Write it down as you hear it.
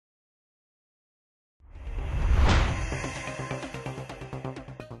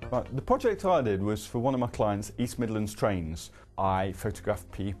Right, the project I did was for one of my clients, East Midlands Trains. I photographed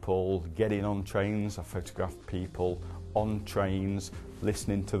people getting on trains, I photographed people on trains,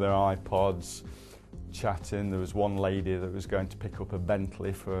 listening to their iPods, chatting. There was one lady that was going to pick up a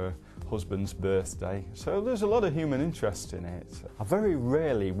Bentley for her husband's birthday. So there's a lot of human interest in it. I very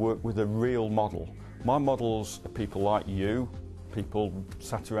rarely work with a real model. My models are people like you, people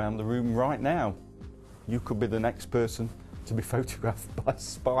sat around the room right now. You could be the next person to be photographed by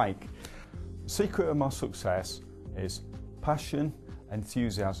Spike. The secret of my success is passion,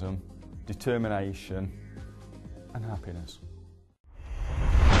 enthusiasm, determination and happiness.